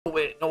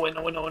way,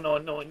 no way, no way, no way, no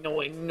way, no way, no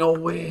way, no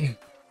way.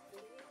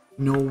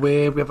 No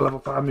way, we have a level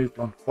 5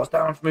 Mouflon. What's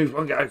down for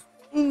Mouflon, guys?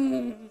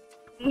 Ooh,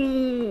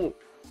 ooh.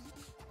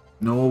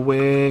 No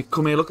way.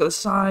 Come here, look at the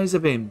size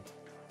of him.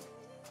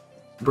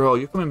 Bro,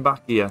 you're coming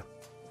back here.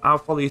 I'll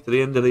follow you to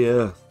the end of the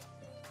earth.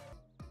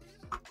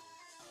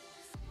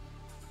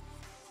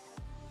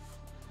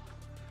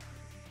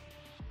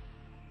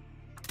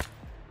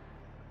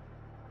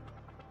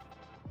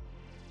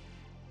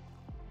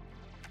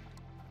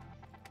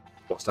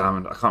 What's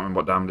diamond? I can't remember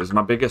what diamond is.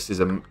 My biggest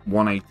is a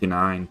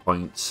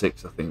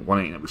 189.6, I think.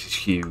 189, which is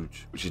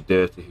huge, which is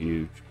dirty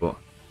huge, but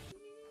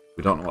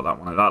we don't know what that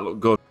one is. That looked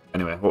good.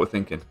 Anyway, what we're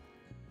thinking.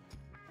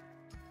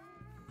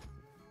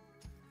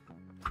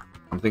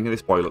 I'm thinking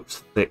this boy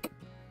looks thick.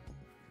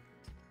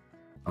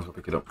 I'll go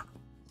pick it up.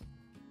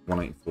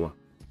 184.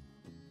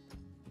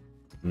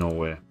 No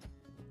way.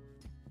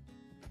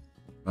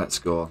 Let's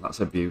go. That's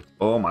a beauty.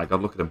 Oh my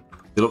god, look at them.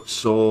 They look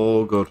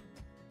so good.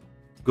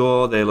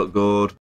 Go, they look good.